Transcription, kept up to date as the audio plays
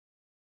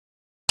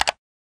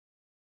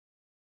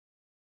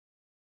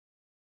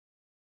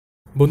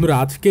বন্ধুরা,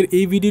 আজকের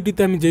এই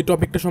ভিডিওটিতে আমি যে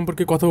টপিকটা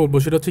সম্পর্কে কথা বলবো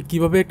সেটা হচ্ছে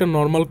কীভাবে একটা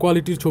নর্মাল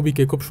কোয়ালিটির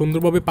ছবিকে খুব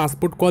সুন্দরভাবে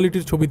পাসপোর্ট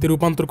কোয়ালিটির ছবিতে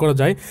রূপান্তর করা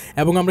যায়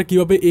এবং আমরা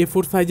কীভাবে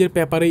A4 সাইজের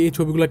পেপারে এই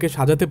ছবিগুলোকে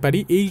সাজাতে পারি,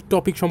 এই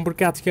টপিক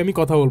সম্পর্কে আজকে আমি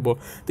কথা বলবো।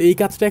 তো এই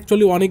কাজটা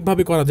অ্যাকচুয়ালি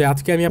অনেকভাবে করা যায়।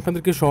 আজকে আমি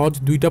আপনাদেরকে সহজ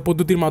দুইটা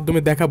পদ্ধতির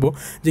মাধ্যমে দেখাবো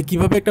যে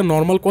কীভাবে একটা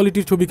নর্মাল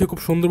কোয়ালিটির ছবিকে খুব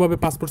সুন্দরভাবে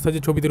পাসপোর্ট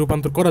সাইজের ছবিতে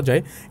রূপান্তর করা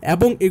যায়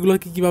এবং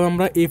এগুলোকে কীভাবে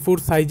আমরা A4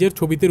 সাইজের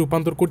ছবিতে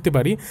রূপান্তর করতে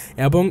পারি।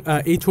 এবং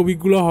এই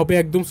ছবিগুলো হবে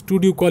একদম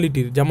স্টুডিও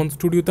কোয়ালিটির, যেমন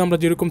স্টুডিওতে আমরা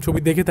যেরকম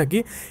ছবি দেখে থাকি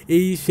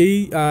সেই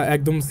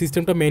একদম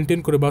সিস্টেমটা মেনটেন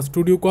করে বা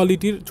স্টুডিও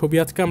কোয়ালিটির ছবি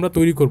আজকে আমরা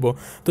তৈরি করব।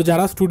 তো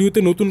যারা স্টুডিওতে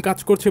নতুন কাজ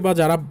করছে বা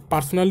যারা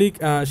পার্সোনালি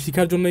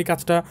শেখার জন্য এই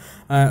কাজটা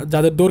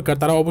যাদের দরকার,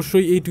 তারা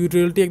অবশ্যই এই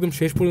টিউটোরিয়ালটি একদম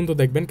শেষ পর্যন্ত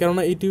দেখবেন,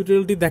 কেননা এই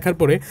টিউটোরিয়ালটি দেখার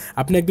পরে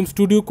আপনি একদম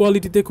স্টুডিও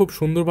কোয়ালিটিতে খুব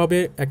সুন্দরভাবে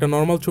একটা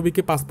নর্মাল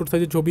ছবিকে পাসপোর্ট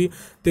সাইজের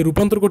ছবিতে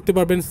রূপান্তর করতে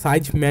পারবেন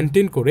সাইজ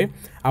মেনটেন করে।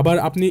 আবার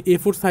আপনি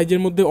A4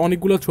 সাইজের মধ্যে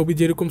অনেকগুলো ছবি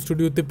যেরকম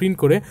স্টুডিওতে প্রিন্ট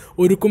করে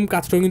ওইরকম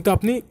কাজটাও কিন্তু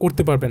আপনি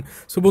করতে পারবেন।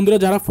 সো বন্ধুরা,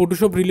 যারা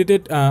ফটোশপ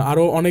রিলেটেড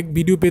আরও অনেক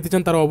ভিডিও পেতে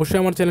চান তারা অবশ্যই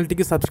আমার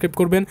চ্যানেলটিকে সাবস্ক্রাইব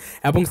করবেন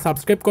এবং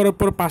সাবস্ক্রাইব করার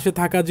পর পাশে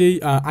থাকা যেই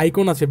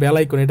আইকন আছে, বেল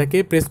আইকন, এটাকে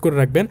প্রেস করে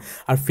রাখবেন।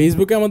 আর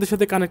ফেসবুকে আমাদের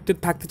সাথে কানেক্টেড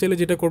থাকতে চাইলে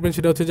যেটা করবেন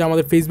সেটা হচ্ছে যে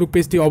আমাদের ফেসবুক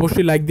পেজটি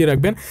অবশ্যই লাইক দিয়ে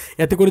রাখবেন।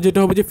 এতে করে যেটা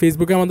হবে যে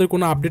ফেসবুকে আমাদের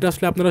কোনো আপডেট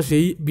আসলে আপনারা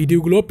সেই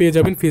ভিডিওগুলো পেয়ে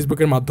যাবেন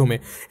ফেসবুকের মাধ্যমে।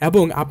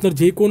 এবং আপনার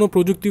যে কোনো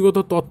প্রযুক্তিগত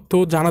তথ্য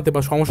জানাতে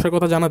বা সমস্যার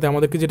কথা জানাতে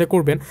আমাদেরকে যেটা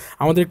করবেন,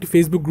 আমাদের একটি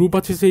ফেসবুক গ্রুপ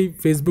আছে, সেই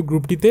ফেসবুক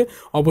গ্রুপটিতে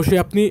অবশ্যই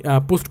আপনি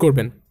পোস্ট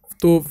করবেন।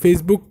 তো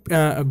ফেসবুক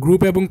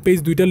গ্রুপ এবং পেজ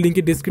দুইটার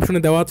লিঙ্কে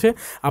ডেসক্রিপশনে দেওয়া আছে,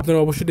 আপনারা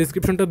অবশ্যই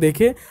ডেসক্রিপশনটা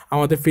দেখে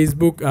আমাদের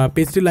ফেসবুক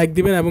পেজটি লাইক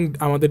দিবেন এবং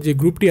আমাদের যে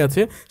গ্রুপটি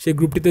আছে সেই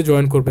গ্রুপটিতে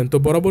জয়েন করবেন। তো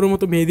বরাবরের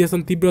মতো মেহেদি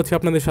হাসান তীব্র আছে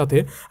আপনাদের সাথে,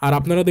 আর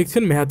আপনারা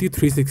দেখছেন মেহেদি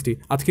 360।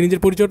 আজকে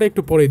নিজের পরিচয়টা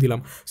একটু পরেই দিলাম।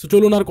 সো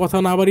চলুন আর কথা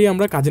না বাড়িয়ে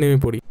আমরা কাজে নেমে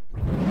পড়ি।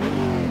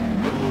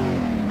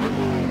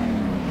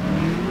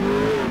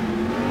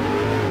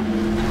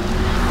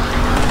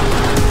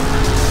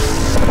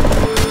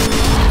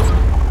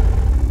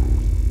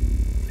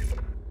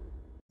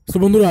 সো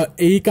বন্ধুরা,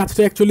 এই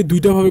কাজটা অ্যাকচুয়ালি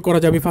দুইটাভাবে করা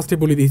যায়, আমি ফার্স্টে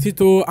বলে দিয়েছি।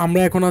 তো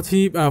আমরা এখন আছি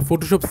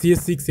ফটোশপ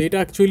CS6। এটা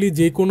অ্যাকচুয়ালি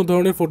যে কোনো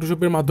ধরনের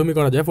ফটোশপের মাধ্যমে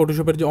করা যায়।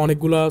 ফটোশপের যে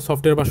অনেকগুলো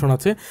সফটওয়্যার ভার্সন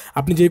আছে,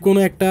 আপনি যে কোনো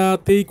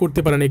একটাতেই করতে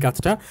পারেন এই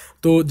কাজটা।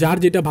 তো যার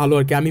যেটা ভালো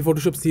আর কি, আমি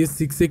ফটোশপ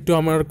CS6-এ একটু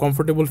আমার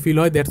কমফোর্টেবল ফিল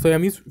হয়, দ্যাটস ওয়াই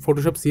আমি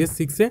ফটোশপ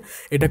CS6-এ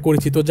এটা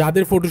করেছি। তো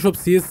যাদের ফটোশপ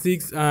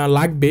CS6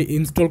 লাগবে,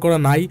 ইনস্টল করা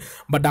নাই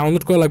বা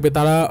ডাউনলোড করা লাগবে,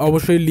 তারা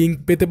অবশ্যই লিঙ্ক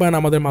পেতে পারেন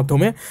আমাদের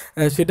মাধ্যমে।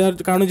 সেটার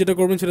কারণে যেটা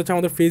করবেন সেটা হচ্ছে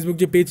আমাদের ফেসবুক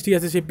যে পেজটি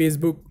আছে সেই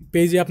ফেসবুক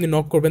পেজে আপনি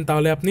নক করবেন,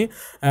 তাহলে আপনি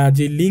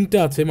যে লিঙ্কটা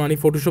আছে, মানে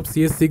ফটোশপ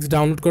CS6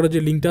 ডাউনলোড করার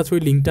যে লিঙ্কটা আছে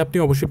ওই লিঙ্কটা আপনি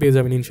অবশ্যই পেয়ে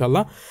যাবেন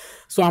ইনশাল্লাহ।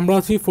 সো আমরা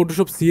আছি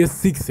ফটোশপ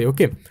CS6-এ।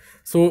 ওকে,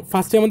 সো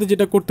ফার্স্টে আমাদের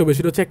যেটা করতে হবে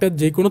সেটা হচ্ছে একটা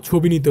যে কোনো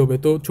ছবি নিতে হবে।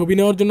 তো ছবি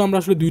নেওয়ার জন্য আমরা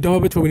আসলে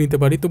দুইটাভাবে ছবি নিতে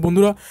পারি। তো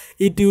বন্ধুরা,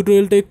 এই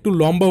টিউটোরিয়ালটা একটু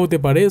লম্বা হতে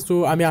পারে, সো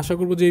আমি আশা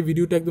করবো যে এই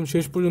ভিডিওটা একদম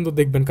শেষ পর্যন্ত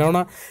দেখবেন,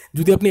 কেননা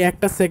যদি আপনি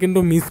একটা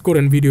সেকেন্ডও মিস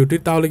করেন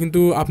ভিডিওটির, তাহলে কিন্তু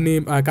আপনি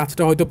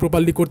কাজটা হয়তো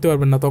প্রপারলি করতে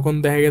পারবেন না। তখন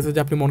দেখা গেছে যে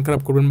আপনি মন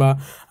খারাপ করবেন বা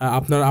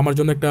আপনার আমার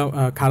জন্য একটা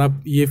খারাপ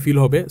ফিল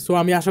হবে। সো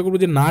আমি আশা করবো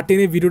যে না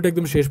টেনে ভিডিওটা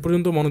একদম শেষ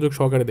পর্যন্ত মনোযোগ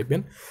সহকারে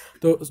দেখবেন।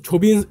 তো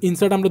ছবি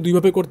ইনসার্ট আমরা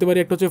দুইভাবে করতে পারি।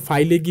 একটা হচ্ছে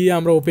ফাইলে গিয়ে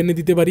আমরা ওপেনে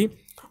দিতে পারি,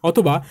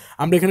 অথবা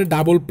আমরা এখানে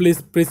ডাবল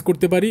প্রেস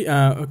করতে পারি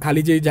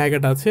খালি যে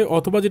জায়গাটা আছে,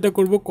 অথবা যেটা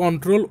করব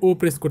Ctrl+O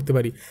প্রেস করতে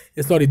পারি।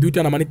 সরি, দুইটা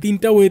না, মানে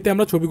তিনটা ওয়েতে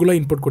আমরা ছবিগুলো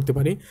ইম্পোর্ট করতে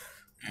পারি।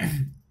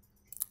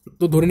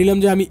 তো ধরে নিলাম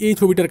যে আমি এই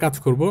ছবিটার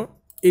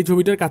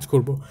কাজ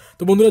করব।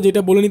 তো বন্ধুরা,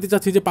 যেটা বলে নিতে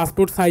চাচ্ছি যে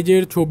পাসপোর্ট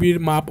সাইজের ছবির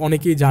মাপ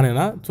অনেকেই জানে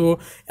না। তো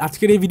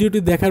আজকের এই ভিডিওটি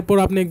দেখার পর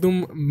আপনি একদম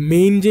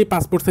মেইন যে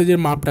পাসপোর্ট সাইজের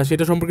মাপটা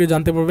সেটা সম্পর্কে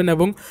জানতে পারবেন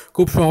এবং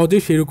খুব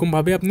সহজেই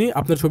সেরকমভাবে আপনি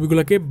আপনার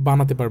ছবিগুলোকে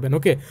বানাতে পারবেন।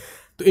 ওকে,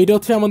 তো এটা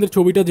হচ্ছে আমাদের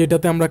ছবিটা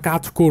যেটাতে আমরা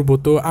কাজ করব।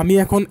 তো আমি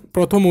এখন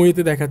প্রথম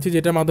ওয়েতে দেখাচ্ছি,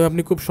 যেটার মাধ্যমে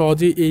আপনি খুব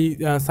সহজেই এই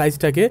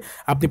সাইজটাকে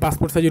আপনি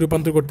পাসপোর্ট সাইজে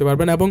রূপান্তর করতে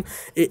পারবেন। এবং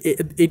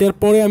এটার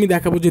পরে আমি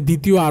দেখাবো যে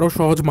দ্বিতীয় আরও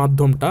সহজ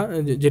মাধ্যমটা,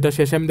 যেটা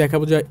শেষে আমি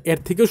দেখাবো যে এর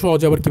থেকেও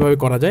সহজে আবার কীভাবে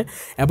করা যায়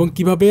এবং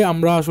কিভাবে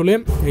আমরা আসলে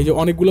এই যে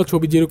অনেকগুলো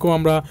ছবি যেরকম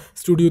আমরা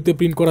স্টুডিওতে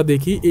প্রিন্ট করা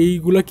দেখি,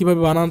 এইগুলো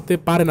কিভাবে বানাতে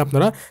পারেন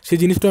আপনারা, সেই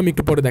জিনিসটা আমি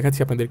একটু পরে দেখাচ্ছি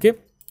আপনাদেরকে।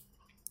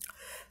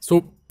 সো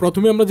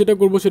প্রথমে আমরা যেটা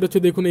করবো সেটা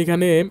হচ্ছে, দেখুন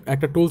এখানে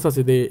একটা টুলস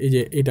আছে, এই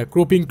যে এটা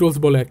ক্রপিং টুলস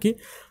বলে আর কি।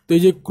 তো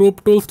এই যে ক্রপ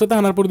টুলসটাতে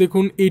আনার পর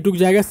দেখুন এইটুক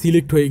জায়গা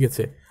সিলেক্ট হয়ে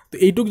গেছে। তো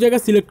এইটুক জায়গা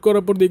সিলেক্ট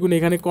করার পর দেখুন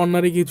এখানে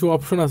কর্নারে কিছু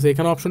অপশন আছে।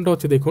 এখানে অপশনটা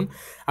হচ্ছে, দেখুন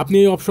আপনি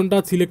এই অপশনটা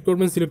সিলেক্ট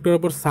করবেন, সিলেক্ট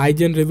করার পর সাইজ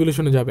অ্যান্ড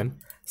রেজুলেশনে যাবেন।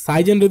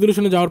 সাইজ অ্যান্ড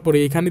রেজুলেশনে যাওয়ার পরে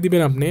এখানে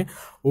দিবেন আপনি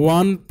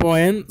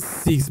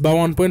 1.6 বা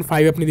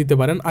 1.5 আপনি দিতে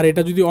পারেন। আর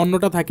এটা যদি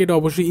অন্যটা থাকে এটা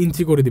অবশ্যই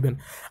ইঞ্চি করে দিবেন।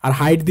 আর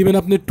হাইট দিবেন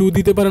আপনি 2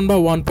 দিতে পারেন বা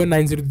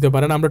 1.90 দিতে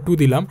পারেন, আমরা 2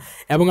 দিলাম।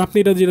 এবং আপনি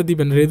এটা যেটা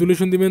দিবেন,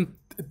 রেজুলেশন দিবেন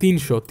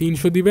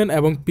 300 দিবেন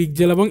এবং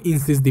পিক্সেল এবং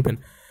ইঞ্চিস দিবেন।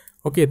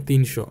 ওকে,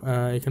 300,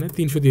 এখানে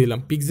 300 দিয়ে দিলাম,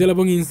 পিক্সেল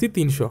এবং ইঞ্চি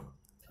 300।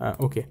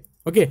 ওকে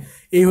ওকে,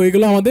 এই হয়ে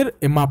গেল আমাদের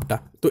মাপটা।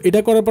 তো এটা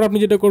করার পর আপনি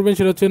যেটা করবেন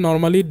সেটা হচ্ছে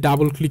নর্মালি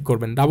ডাবল ক্লিক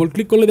করবেন। ডাবল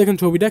ক্লিক করলে দেখেন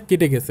ছবিটা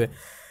কেটে গেছে।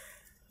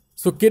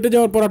 সো কেটে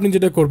যাওয়ার পর আপনি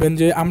যেটা করবেন,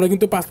 যে আমরা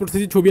কিন্তু পাসপোর্ট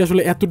সাইজের ছবি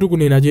আসলে এতটুকু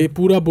নেই না, যে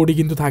পুরো বডি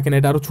কিন্তু থাকে না,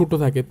 এটা আরও ছোটো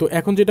থাকে। তো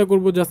এখন যেটা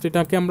করবো, জাস্ট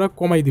এটাকে আমরা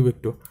কমাই দিব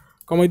একটু।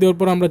 কমাই দেওয়ার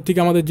পর আমরা ঠিক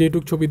আমাদের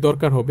যেটুক ছবি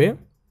দরকার হবে,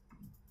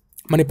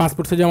 মানে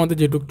পাসপোর্ট সাইজে আমাদের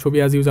যেটুক ছবি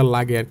অ্যাজ ইউজার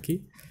লাগে আর কি,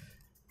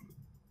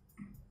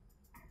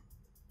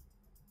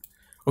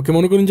 ওকে,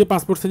 মনে করেন যে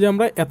পাসপোর্ট সাইজে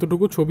আমরা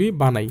এতটুকু ছবি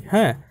বানাই,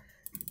 হ্যাঁ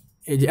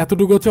এই যে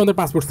এতটুকু হচ্ছে আমাদের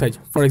পাসপোর্ট সাইজ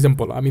ফর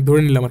এক্সাম্পল, আমি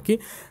ধরে নিলাম আর কি।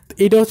 তো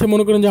এটা হচ্ছে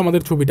মনে করেন যে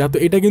আমাদের ছবিটা, তো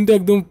এটা কিন্তু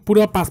একদম পুরো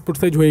পাসপোর্ট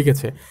সাইজ হয়ে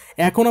গেছে।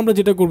 এখন আমরা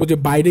যেটা করবো যে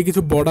বাইরে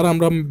কিছু বর্ডার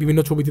আমরা বিভিন্ন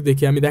ছবিতে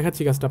দেখি, আমি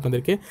দেখাচ্ছি কাজটা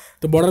আপনাদেরকে।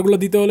 তো বর্ডারগুলো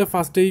দিতে হলে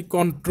ফার্স্টেই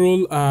কন্ট্রোল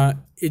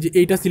এই যে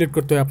এইটা সিলেক্ট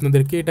করতে হয়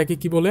আপনাদেরকে, এটাকে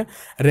কি বলে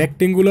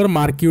রেক্টেঙ্গুলার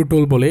মার্কিউ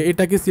টুল বলে।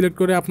 এটাকে সিলেক্ট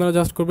করে আপনারা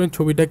জাস্ট করবেন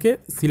ছবিটাকে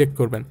সিলেক্ট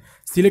করবেন,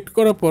 সিলেক্ট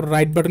করার পর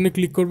রাইট বাটনে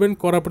ক্লিক করবেন,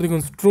 করার পর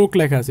দেখুন স্ট্রোক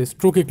লেখা আছে,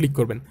 স্ট্রোকে ক্লিক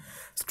করবেন।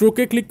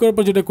 স্ট্রোকে ক্লিক করার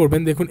পর যেটা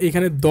করবেন দেখুন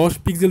এখানে 10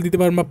 পিক্সেল দিতে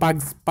পারেন বা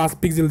 5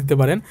 পিক্সেল দিতে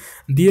পারেন,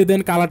 দিয়ে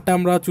দেন কালারটা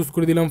আমরা চুজ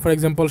করে দিলাম ফর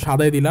এক্সাম্পল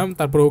সাদায় দিলাম,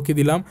 তারপর ওকে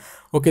দিলাম।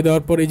 ওকে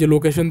দেওয়ার পর এই যে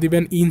লোকেশন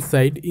দিবেন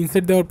ইনসাইড,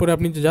 ইনসাইড দেওয়ার পরে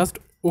আপনি জাস্ট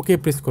ওকে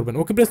প্রেস করবেন।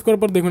 ওকে প্রেস করার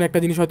পর দেখুন একটা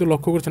জিনিস হয়তো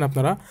লক্ষ্য করছেন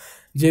আপনারা,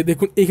 যে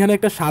দেখুন এখানে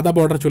একটা সাদা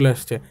বর্ডার চলে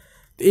আসছে।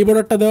 তো এই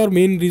বর্ডারটা দেওয়ার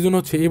মেইন রিজন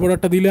হচ্ছে, এই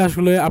বর্ডারটা দিলে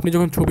আসলে আপনি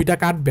যখন ছবিটা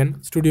কাটবেন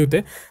স্টুডিওতে,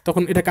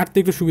 তখন এটা কাটতে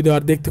একটু সুবিধা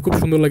আর দেখতে খুব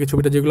সুন্দর লাগে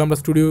ছবিটা, যেগুলো আমরা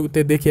স্টুডিওতে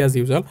দেখি অ্যাজ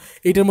ইউজুয়াল।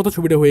 এইটার মতো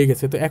ছবিটা হয়ে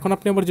গেছে। তো এখন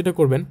আপনি আবার যেটা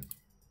করবেন,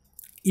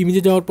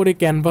 ইমেজে যাওয়ার পরে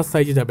ক্যানভাস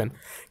সাইজে যাবেন,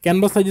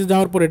 ক্যানভাস সাইজে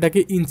যাওয়ার পরে এটাকে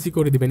ইঞ্চি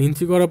করে দিবেন,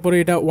 ইঞ্চি করার পরে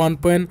এটা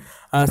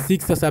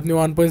 1.6 আছে, আপনি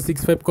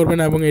 1.65 করবেন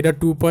এবং এটা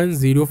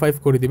 2.05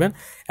 করে দিবেন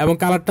এবং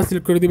কালারটা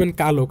সিলেক্ট করে দিবেন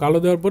কালো, কালো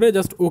দেওয়ার পরে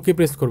জাস্ট ওকে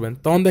প্রেস করবেন।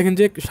 তখন দেখেন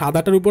যে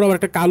সাদাটার উপর আবার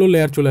একটা কালো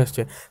লেয়ার চলে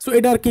আসছে। সো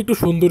এটা আর কি একটু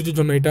সৌন্দর্যের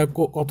জন্য, এটা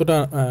কতটা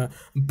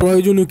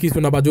প্রয়োজনীয় কিছু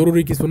না বা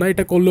জরুরি কিছু না,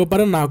 এটা করলেও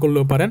পারেন না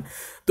করলেও পারেন।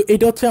 তো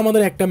এটা হচ্ছে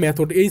আমাদের একটা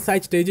মেথড। এই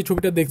সাইজটা, এই যে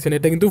ছবিটা দেখছেন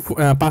এটা কিন্তু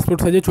পাসপোর্ট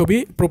সাইজের ছবি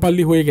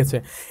প্রপারলি হয়ে গেছে।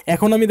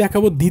 এখন আমি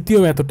দেখাবো দ্বিতীয়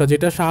মেথডটা,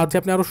 যেটা সাহায্যে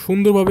আপনি আরও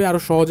সুন্দরভাবে আরও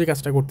সহজে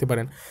কাজটা করতে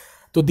পারেন।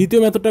 তো দ্বিতীয়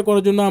মেথডটা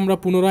করার জন্য আমরা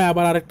পুনরায়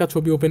আবার আরেকটা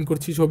ছবি ওপেন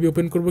করছি। ছবি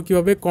ওপেন করবো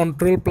কীভাবে,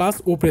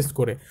 Ctrl+O প্রেস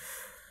করে।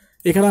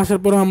 এখানে আসার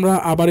পর আমরা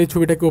আবার এই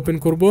ছবিটাকে ওপেন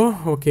করব।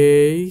 ওকে,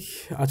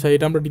 আচ্ছা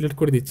এটা আমরা ডিলিট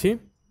করে দিচ্ছি,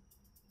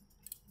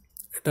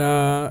 এটা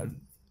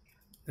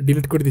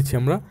ডিলিট করে দিচ্ছি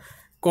আমরা।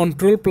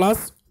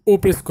 Ctrl+O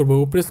প্রেস করবো,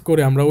 ও প্রেস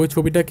করে আমরা ওই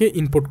ছবিটাকে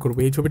ইম্পোর্ট করবো।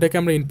 এই ছবিটাকে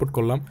আমরা ইম্পোর্ট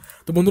করলাম।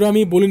 তো বন্ধুরা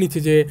আমি বলে নিচ্ছি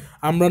যে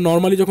আমরা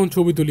নর্মালি যখন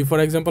ছবি তুলি, ফর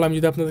এক্সাম্পল আমি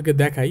যদি আপনাদেরকে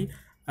দেখাই,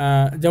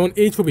 যেমন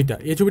এই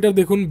ছবিটার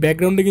দেখুন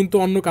ব্যাকগ্রাউন্ডে কিন্তু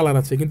অন্য কালার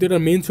আছে, কিন্তু এটা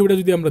মেইন ছবিটা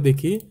যদি আমরা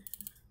দেখি,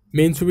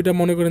 মেইন ছবিটা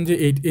মনে করেন যে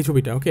এই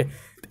ছবিটা, ওকে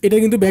এটা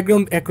কিন্তু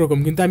ব্যাকগ্রাউন্ড একরকম,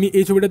 কিন্তু আমি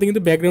এই ছবিটাতে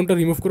কিন্তু ব্যাকগ্রাউন্ডটা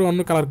রিমুভ করে অন্য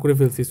কালার করে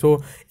ফেলছি। সো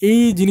এই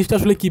জিনিসটা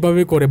আসলে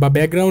কীভাবে করে বা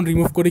ব্যাকগ্রাউন্ড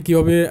রিমুভ করে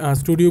কীভাবে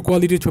স্টুডিও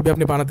কোয়ালিটির ছবি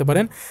আপনি বানাতে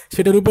পারেন,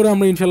 সেটার উপরে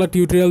আমরা ইনশাল্লাহ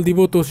টিউটোরিয়াল দিব।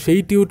 তো সেই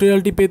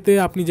টিউটোরিয়ালটি পেতে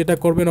আপনি যেটা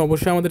করবেন,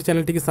 অবশ্যই আমাদের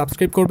চ্যানেলটিকে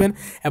সাবস্ক্রাইব করবেন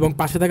এবং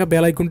পাশে থাকা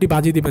বেল আইকনটি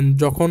বাজিয়ে দিবেন।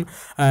 যখন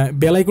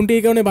বেল আইকনটি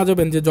এই কারণে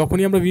বাজাবেন যে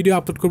যখনই আমরা ভিডিও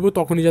আপলোড করবো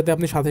তখনই যাতে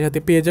আপনি সাথে সাথে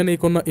পেয়ে যান,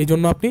 এই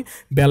জন্য আপনি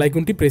বেল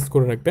আইকনটি প্রেস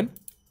করে রাখবেন।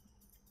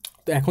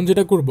 তো এখন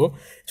যেটা করব,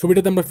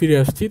 ছবিটাতে আমরা ফিরে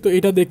আসছি। তো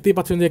এটা দেখতেই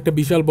পাচ্ছেন যে একটা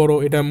বিশাল বড়,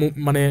 এটা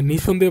মানে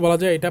নিঃসন্দেহে বলা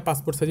যায় এটা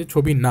পাসপোর্ট সাইজের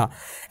ছবি না।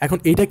 এখন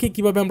এইটাকে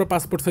কীভাবে আমরা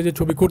পাসপোর্ট সাইজের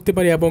ছবি করতে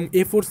পারি এবং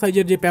A4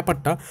 সাইজের যে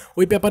পেপারটা,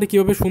 ওই পেপারে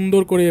কীভাবে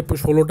সুন্দর করে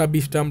 16টা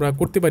 20টা আমরা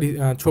করতে পারি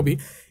ছবি,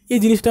 এই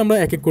জিনিসটা আমরা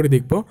এক এক করে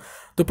দেখব।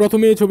 তো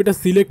প্রথমে এই ছবিটা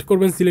সিলেক্ট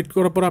করবেন, সিলেক্ট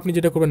করার পর আপনি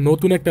যেটা করবেন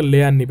নতুন একটা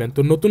লেয়ার নেবেন।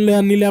 তো নতুন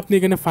লেয়ার নিলে আপনি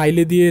এখানে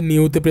ফাইলে দিয়ে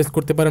নিউতে প্রেস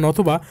করতে পারেন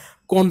অথবা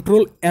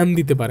Ctrl+N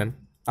দিতে পারেন।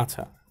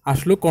 আচ্ছা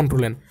আসলো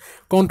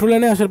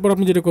Ctrl+N আসার পর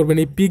আপনি যেটা করবেন,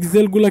 এই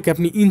পিক্সেলগুলোকে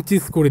আপনি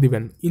ইঞ্চিস করে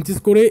দিবেন, ইঞ্চিস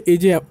করে এই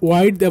যে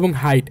ওয়াইড এবং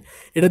হাইট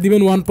এটা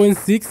দিবেন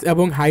 1.6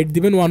 এবং হাইট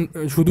দিবেন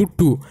শুধু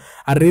 2,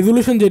 আর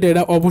রেজলিউশন যেটা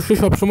এটা অবশ্যই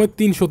সবসময়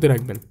 300-তে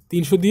রাখবেন।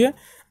 300 দিয়ে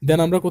দেন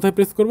আমরা কোথায়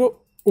প্রেস করব,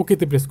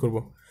 ওকেতে প্রেস করব।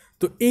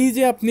 তো এই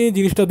যে আপনি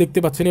জিনিসটা দেখতে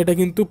পাচ্ছেন এটা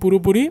কিন্তু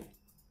পুরোপুরি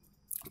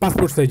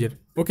পাসপোর্ট সাইজের,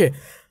 ওকে।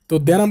 তো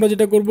দেন আমরা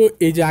যেটা করব,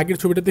 এই যে আগের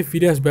ছবিটাতে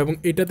ফিরে আসবে এবং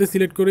এটাতে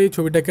সিলেক্ট করে এই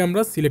ছবিটাকে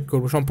আমরা সিলেক্ট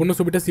করব, সম্পূর্ণ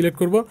ছবিটা সিলেক্ট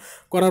করব।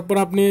 করার পর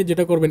আপনি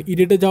যেটা করবেন,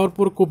 এডিটে যাওয়ার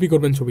পর কপি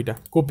করবেন ছবিটা,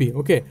 কপি,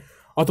 ওকে।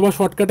 অথবা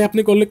শর্টকাটে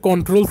আপনি করলে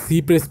Ctrl+C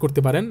প্রেস করতে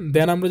পারেন।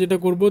 দেন আমরা যেটা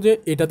করব যে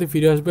এটাতে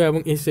ফিরে আসবে এবং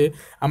এসে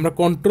আমরা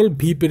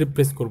Ctrl+V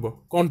প্রেস করব,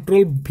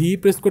 Ctrl+V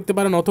প্রেস করতে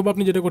পারেন অথবা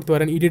আপনি যেটা করতে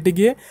পারেন এডিটে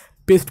গিয়ে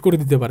পেস্ট করে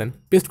দিতে পারেন।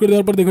 পেস্ট করে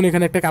দেওয়ার পর দেখুন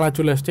এখানে একটা কালার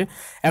চলে আসছে।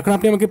 এখন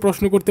আপনি আমাকে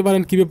প্রশ্ন করতে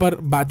পারেন কী ব্যাপার,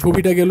 বা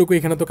ছবিটা গেল কই,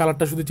 এখানে তো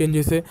কালারটা শুধু চেঞ্জ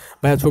হয়েছে।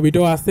 ভাইয়া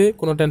ছবিটাও আছে,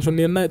 কোনো টেনশন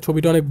নিয়েন না,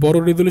 ছবিটা অনেক বড়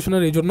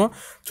রেজলিউশনের, এই জন্য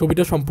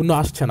ছবিটা সম্পূর্ণ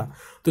আসছে না।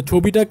 তো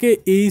ছবিটাকে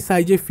এই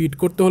সাইজে ফিট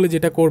করতে হলে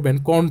যেটা করবেন,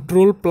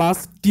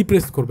 Ctrl+T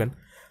প্রেস করবেন।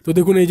 তো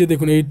দেখুন এই যে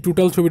দেখুন এই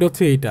টোটাল ছবিটা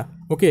হচ্ছে এইটা,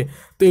 ওকে।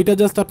 তো এটা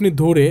জাস্ট আপনি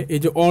ধরে এই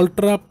যে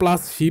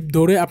Alt+Shift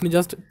ধরে আপনি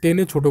জাস্ট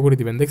টেনে ছোটো করে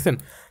দিবেন, দেখছেন,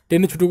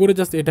 টেনে ছোটো করে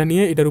জাস্ট এটা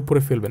নিয়ে এটার উপরে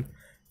ফেলবেন।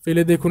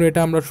 ফেলে দেখুন এটা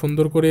আমরা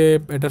সুন্দর করে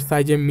এটার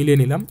সাইজে মিলিয়ে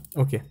নিলাম,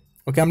 ওকে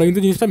ওকে, আমরা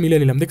কিন্তু জিনিসটা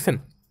মিলিয়ে নিলাম, দেখছেন,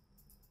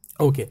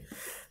 ওকে।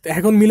 তো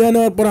এখন মিলিয়ে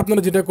নেওয়ার পর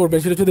আপনারা যেটা করবেন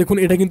সেটা হচ্ছে, দেখুন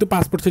এটা কিন্তু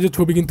পাসপোর্ট সাইজের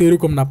ছবি কিন্তু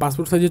এরকম না,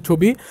 পাসপোর্ট সাইজের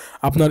ছবি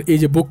আপনার এই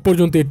যে বুক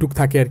পর্যন্ত এটুক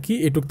থাকে আর কি,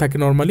 এটুক থাকে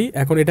নর্মালি।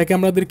 এখন এটাকে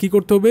আমাদের কী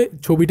করতে হবে,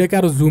 ছবিটাকে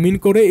আরও জুম ইন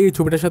করে এই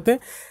ছবিটার সাথে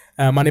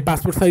মানে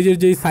পাসপোর্ট সাইজের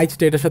যেই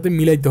সাইজটা এটার সাথে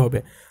মিলাইতে হবে।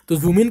 তো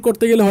জুম ইন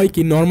করতে গেলে হয়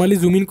কি, নর্মালি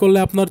জুম ইন করলে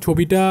আপনার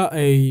ছবিটা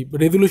এই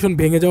রেজলিউশন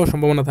ভেঙে যাওয়ার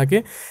সম্ভাবনা থাকে।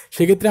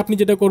 সেক্ষেত্রে আপনি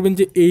যেটা করবেন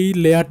যে এই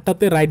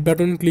লেয়ারটাতে রাইট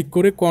বাটন ক্লিক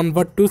করে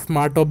কনভার্ট টু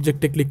স্মার্ট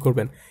অবজেক্টে ক্লিক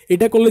করবেন।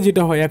 এটা করলে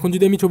যেটা হয়, এখন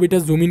যদি আমি ছবিটা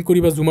জুম ইন করি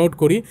বা জুম আউট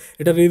করি,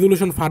 এটা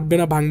রেজলিউশন ফাটবে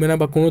না, ভাঙবে না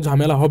বা কোনো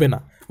ঝামেলা হবে না,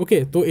 ওকে।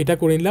 তো এটা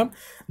করে নিলাম।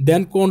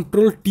 দেন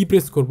Ctrl+T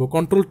প্রেস করব,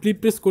 Ctrl+T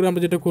প্রেস করে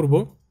আমরা যেটা করব,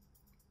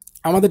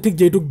 আমাদের ঠিক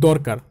যেটুক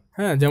দরকার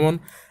হ্যাঁ, যেমন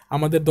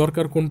আমাদের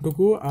দরকার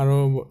কোনটুকু আরও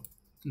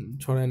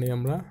ছড়ায় নিই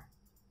আমরা,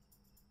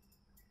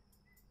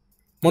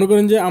 মনে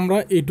করেন যে আমরা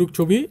এইটুক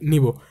ছবি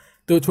নিব,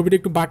 তো ছবিটা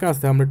একটু বাঁকা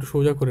আছে, আমরা একটু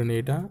সোজা করে নিই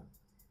এটা।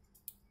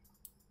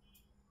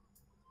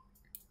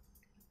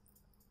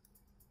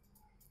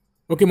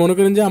 ওকে, মনে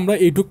করেন যে আমরা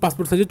এইটুক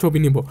পাসপোর্ট সাইজের ছবি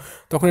নিব,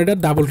 তখন এটা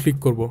ডাবল ক্লিক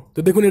করব। তো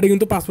দেখুন এটা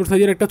কিন্তু পাসপোর্ট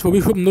সাইজের একটা ছবি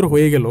সুন্দর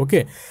হয়ে গেল।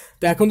 ওকে,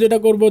 তো এখন যেটা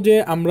করব যে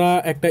আমরা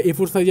একটা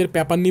A4 সাইজের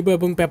পেপার নিব,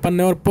 এবং পেপার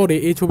নেওয়ার পরে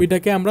এই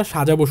ছবিটাকে আমরা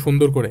সাজাবো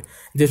সুন্দর করে,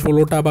 যে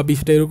 16টা বা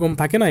 20টা এরকম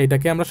থাকে না,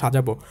 এটাকে আমরা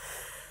সাজাবো।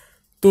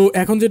 তো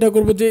এখন যেটা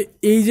করবো যে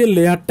এই যে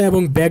লেয়ারটা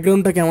এবং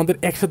ব্যাকগ্রাউন্ডটাকে আমাদের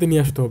একসাথে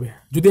নিয়ে আসতে হবে।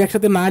 যদি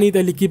একসাথে না নিই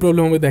তাহলে কী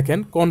প্রবলেম হবে দেখেন,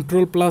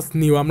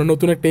 Ctrl+New, আমরা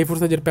নতুন একটা A4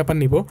 সাইজের পেপার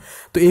নিব।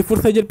 তো A4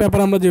 সাইজের পেপার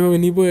আমরা যেভাবে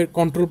নিব,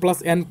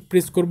 Ctrl+N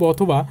প্রেস করব,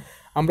 অথবা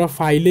আমরা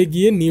ফাইলে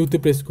গিয়ে নিউতে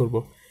প্রেস করব।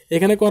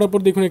 এখানে করার পর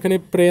দেখুন এখানে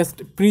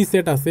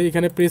প্রিসেট আছে,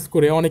 এখানে প্রেস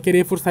করে অনেকের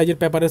A4 সাইজের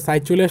পেপারের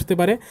সাইজ চলে আসতে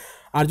পারে।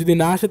 আর যদি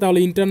না আসে তাহলে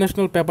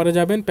ইন্টারন্যাশনাল পেপারে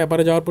যাবেন,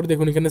 পেপারে যাওয়ার পর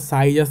দেখুন এখানে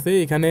সাইজ আছে,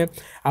 এখানে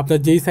আপনার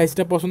যেই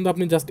সাইজটা পছন্দ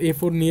আপনি জাস্ট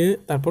A4 নিয়ে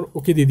তারপর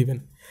ওকে দিয়ে দিবেন।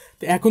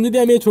 তো এখন যদি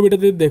আমি এই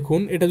ছবিটাতে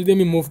দেখুন, এটা যদি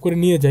আমি মুভ করে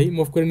নিয়ে যাই,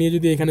 মুভ করে নিয়ে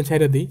যদি এখানে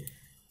ছেড়ে দিই,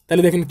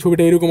 তাহলে দেখেন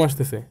ছবিটা এরকম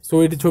আসতেছে। সো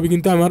এটি ছবি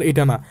কিন্তু আমার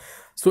এটা না।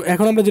 সো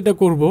এখন আমরা যেটা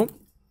করব,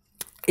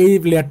 এই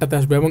লেয়ারটাতে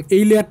আসবে এবং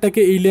এই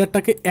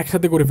লেয়ারটাকে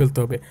একসাথে করে ফেলতে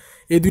হবে।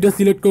 এই দুইটা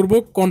সিলেক্ট করব,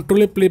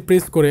 কন্ট্রোলে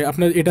প্রেস করে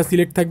আপনার এটা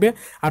সিলেক্ট থাকবে,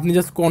 আপনি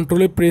জাস্ট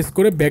কন্ট্রোলে প্রেস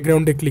করে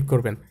ব্যাকগ্রাউন্ডে ক্লিক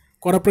করবেন।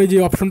 করার পরে যে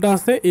অপশনটা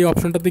আছে এই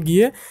অপশনটাতে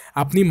গিয়ে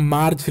আপনি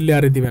মার্জ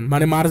লেয়ারে দিবেন,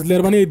 মানে মার্জ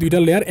লেয়ার মানে এই দুইটা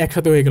লেয়ার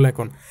একসাথে হয়ে গেল।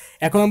 এখন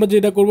এখন আমরা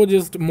যেটা করব,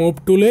 জাস্ট মুভ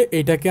টুলে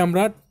এইটাকে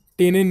আমরা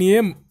টেনে নিয়ে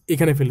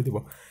এখানে ফেলে দিব।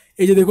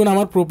 এই যে দেখুন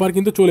আমার প্রপার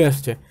কিন্তু চলে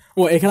আসছে।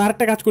 ও এখানে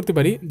আরেকটা কাজ করতে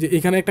পারি, যে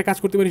এখানে একটা কাজ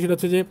করতে পারি, সেটা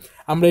হচ্ছে যে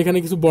আমরা এখানে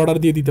কিছু বর্ডার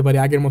দিয়ে দিতে পারি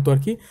আগের মতো আর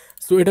কি।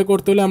 সো এটা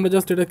করতে হলে আমরা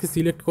জাস্ট এটাকে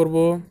সিলেক্ট করব,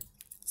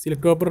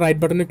 সিলেক্ট করার পর রাইট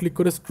বাটনে ক্লিক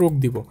করে স্ট্রোক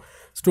দিব।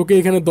 স্ট্রোকে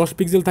এখানে 10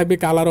 পিক্সেল থাকবে,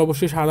 কালার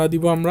অবশ্যই সাদা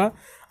দিব আমরা,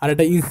 আর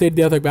এটা ইনসাইড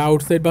দেওয়া থাকবে,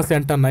 আউটসাইড বা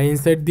সেন্টার না,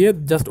 ইনসাইড দিয়ে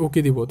জাস্ট ওকে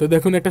দিব। তো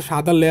দেখুন একটা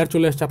সাদা লেয়ার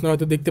চলে আসছে, আপনারা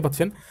হয়তো দেখতে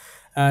পাচ্ছেন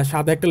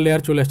সাদা একটা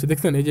লেয়ার চলে আসছে,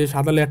 দেখছেন এই যে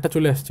সাদা লেয়ারটা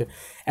চলে আসছে।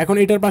 এখন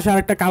এটার পাশে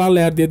আরেকটা কালার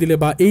লেয়ার দিয়ে দিলে,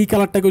 বা এই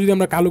কালারটাকে যদি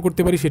আমরা কালো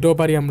করতে পারি সেটাও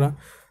পারি আমরা।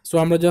 সো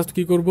আমরা জাস্ট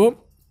কী করব,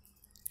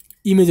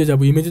 ইমেজে যাব,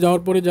 ইমেজে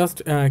যাওয়ার পরে জাস্ট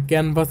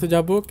ক্যানভাসে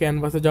যাব,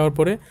 ক্যানভাসে যাওয়ার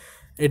পরে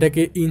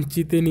এটাকে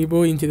ইঞ্চিতে নিব,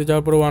 ইঞ্চিতে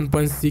যাওয়ার পরে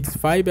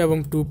 1.65 এবং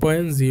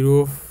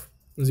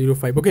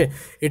 2.005। ওকে,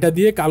 এটা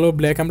দিয়ে কালো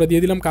ব্ল্যাক আমরা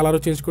দিয়ে দিলাম, কালারও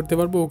চেঞ্জ করতে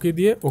পারবো ওকে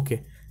দিয়ে। ওকে,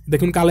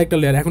 দেখুন কালো একটা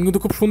লেয়ার, এখন কিন্তু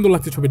খুব সুন্দর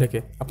লাগছে ছবিটাকে,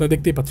 আপনারা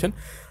দেখতেই পাচ্ছেন।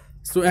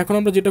 সো এখন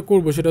আমরা যেটা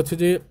করবো সেটা হচ্ছে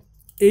যে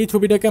এই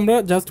ছবিটাকে আমরা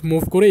জাস্ট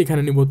মুভ করে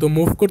এখানে নিব। তো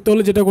মুভ করতে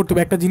হলে যেটা করতে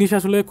হবে, একটা জিনিস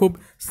আসলে খুব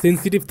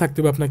সেন্সিটিভ থাকতে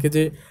হবে আপনাকে,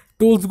 যে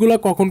টুলসগুলো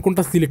কখন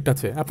কোনটা সিলেক্ট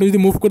আছে। আপনি যদি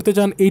মুভ করতে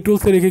চান এই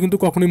টুলসে রেখে কিন্তু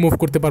কখনোই মুভ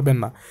করতে পারবেন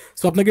না।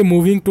 সো আপনাকে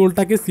মুভিং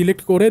টুলটাকে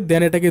সিলেক্ট করে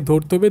দেন এটাকে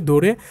ধরতে হবে,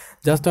 ধরে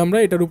জাস্ট আমরা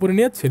এটার উপরে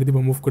নিয়ে ছেড়ে দিব,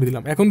 মুভ করে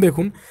দিলাম। এখন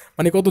দেখুন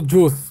মানে কত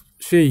জোস,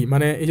 সেই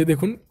মানে এই যে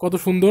দেখুন কত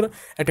সুন্দর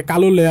একটা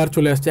কালো লেয়ার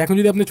চলে আসছে। এখন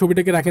যদি আপনি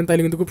ছবিটাকে রাখেন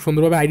তাহলে কিন্তু খুব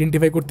সুন্দরভাবে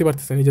আইডেন্টিফাই করতে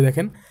পারতেছেন। এই যে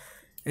দেখেন,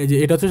 এই যে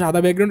এটা হচ্ছে সাদা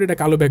ব্যাকগ্রাউন্ড, এটা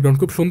কালো ব্যাকগ্রাউন্ড,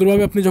 খুব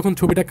সুন্দরভাবে আপনি যখন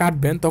ছবিটা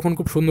কাটবেন তখন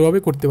খুব সুন্দরভাবে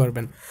করতে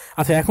পারবেন।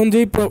 আচ্ছা, এখন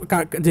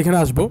যেখানে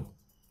আসবো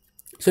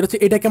সেটা হচ্ছে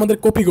এটাকে আমাদের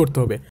কপি করতে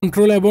হবে।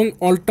 কন্ট্রোল এবং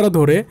অল্ট্রা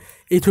ধরে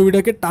এই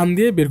ছবিটাকে টান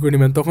দিয়ে বের করে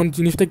নেবেন, তখন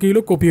জিনিসটা কী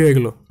হলো, কপি হয়ে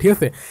গেলো, ঠিক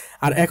আছে।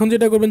 আর এখন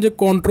যেটা করবেন যে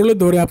কন্ট্রোলে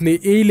ধরে আপনি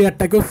এই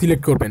লেয়ারটাকেও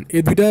সিলেক্ট করবেন,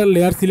 এই দুইটা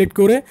লেয়ার সিলেক্ট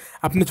করে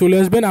আপনি চলে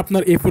আসবেন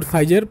আপনার A4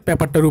 সাইজের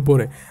পেপারটার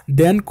উপরে,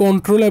 দেন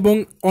কন্ট্রোল এবং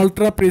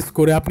অল্ট্রা প্রেস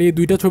করে আপনি এই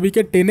দুইটা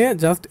ছবিকে টেনে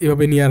জাস্ট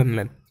এভাবে নিয়ে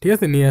আনলেন, ঠিক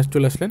আছে, নিয়ে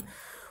চলে আসলেন।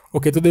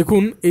 ওকে, তো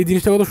দেখুন এই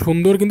জিনিসটা কত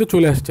সুন্দর কিন্তু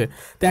চলে আসছে।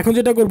 তো এখন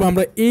যেটা করবো,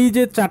 আমরা এই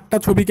যে 4টা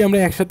ছবিকে আমরা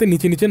একসাথে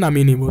নিচে নিচে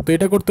নামিয়ে নিব। তো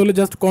এটা করতে হলে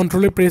জাস্ট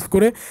কন্ট্রোলে প্রেস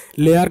করে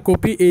লেয়ার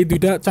কপি, এই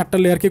 4টা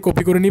লেয়ারকে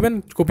কপি করে নেবেন।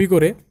 কপি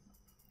করে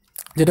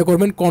যেটা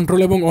করবেন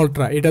কন্ট্রোল এবং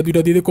অল্ট্রা, এটা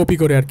দুইটা দিয়ে কপি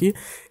করে আর কি,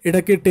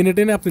 এটাকে টেনে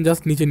টেনে আপনি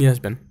জাস্ট নিচে নিয়ে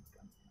আসবেন।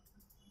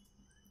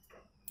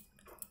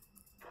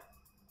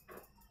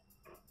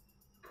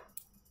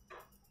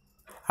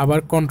 আবার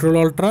কন্ট্রোল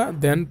অল্ট্রা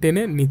দেন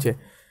টেনে নিচে,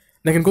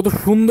 দেখেন কত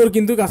সুন্দর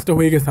কিন্তু কাজটা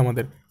হয়ে গেছে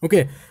আমাদের।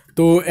 ওকে,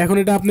 তো এখন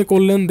এটা আপনি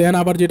করলেন, দেন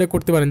আবার যেটা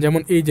করতে পারেন,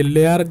 যেমন এই যে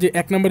লেয়ার, যে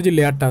 1 নম্বর যে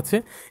লেয়ারটা আছে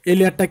এই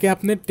লেয়ারটাকে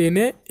আপনি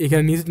টেনে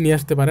এখানে নিচে নিয়ে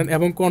আসতে পারেন,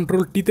 এবং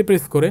কন্ট্রোল টিতে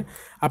প্রেস করে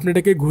আপনি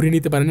এটাকে ঘুরিয়ে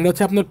নিতে পারেন। এটা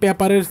হচ্ছে আপনার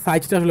পেপারের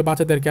সাইজটা আসলে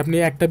বাঁচাতে আর কি, আপনি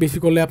একটা বেশি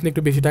করলে আপনি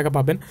একটু বেশি টাকা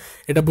পাবেন,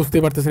 এটা বুঝতে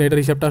পারতেছেন, এটার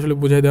হিসাবটা আসলে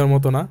বুঝাই দেওয়ার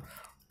মতো না।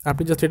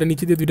 আপনি জাস্ট এটা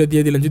নিচে দিয়ে দুইটা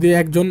দিয়ে দিলেন। যদি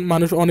একজন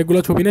মানুষ অনেকগুলো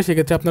ছবি নেয়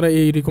সেক্ষেত্রে আপনারা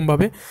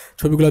এইরকমভাবে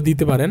ছবিগুলো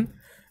দিতে পারেন।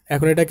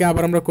 এখন এটাকে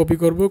আবার আমরা কপি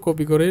করব,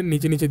 কপি করে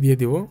নিচে নিচে দিয়ে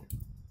দিব।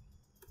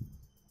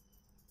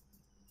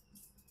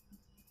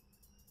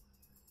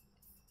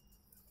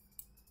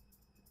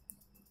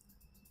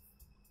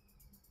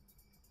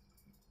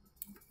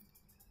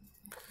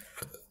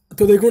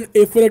 তো দেখুন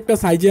A4 একটা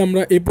সাইজে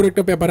আমরা A4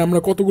 একটা পেপারে আমরা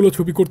কতগুলো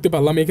ছবি করতে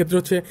পারলাম। এক্ষেত্রে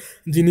হচ্ছে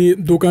যিনি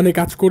দোকানে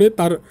কাজ করে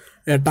তার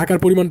টাকার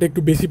পরিমাণটা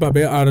একটু বেশি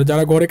পাবে। আর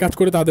যারা ঘরে কাজ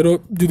করে তাদেরও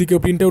যদি কেউ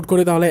প্রিন্ট আউট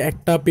করে তাহলে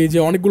একটা পেজে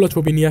অনেকগুলো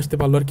ছবি নিয়ে আসতে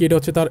পারলো আর কি, এটা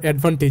হচ্ছে তার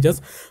অ্যাডভান্টেজাস।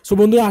 সো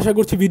বন্ধুরা, আশা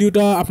করছি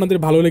ভিডিওটা আপনাদের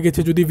ভালো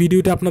লেগেছে। যদি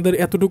ভিডিওটা আপনাদের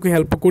এতটুকু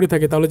হেল্প করে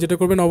থাকে তাহলে যেটা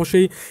করবেন,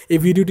 অবশ্যই এই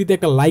ভিডিওটিতে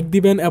একটা লাইক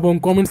দিবেন এবং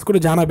কমেন্টস করে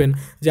জানাবেন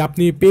যে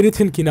আপনি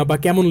পেরেছেন কিনা বা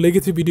কেমন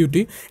লেগেছে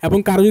ভিডিওটি। এবং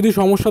কারো যদি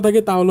সমস্যা থাকে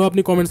তাহলেও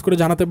আপনি কমেন্টস করে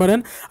জানাতে পারেন।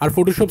 আর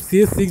ফটোশপ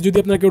CS6 যদি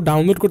আপনারা কেউ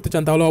ডাউনলোড করতে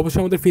চান তাহলে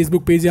অবশ্যই আমাদের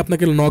ফেসবুক পেজে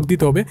আপনাকে নক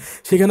দিতে হবে,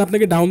 সেখানে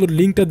আপনাকে ডাউনলোড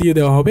লিঙ্কটা দিয়ে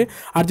দেওয়া হবে।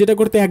 আর যেটা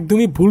করতে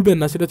একদমই ভুলবেন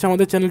না সেটা হচ্ছে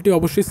আমাদের চ্যানেলটি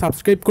অবশ্যই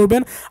সাবস্ক্রাইব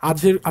করবেন।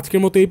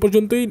 আজকের মতো এই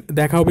পর্যন্তই,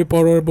 দেখা হবে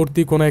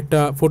পরবর্তী কোনো একটা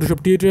ফটোশপ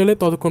টিউটোরিয়ালে।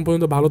 ততক্ষণ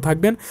পর্যন্ত ভালো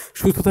থাকবেন,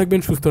 সুস্থ থাকবেন,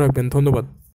 সুস্থ রাখবেন। ধন্যবাদ।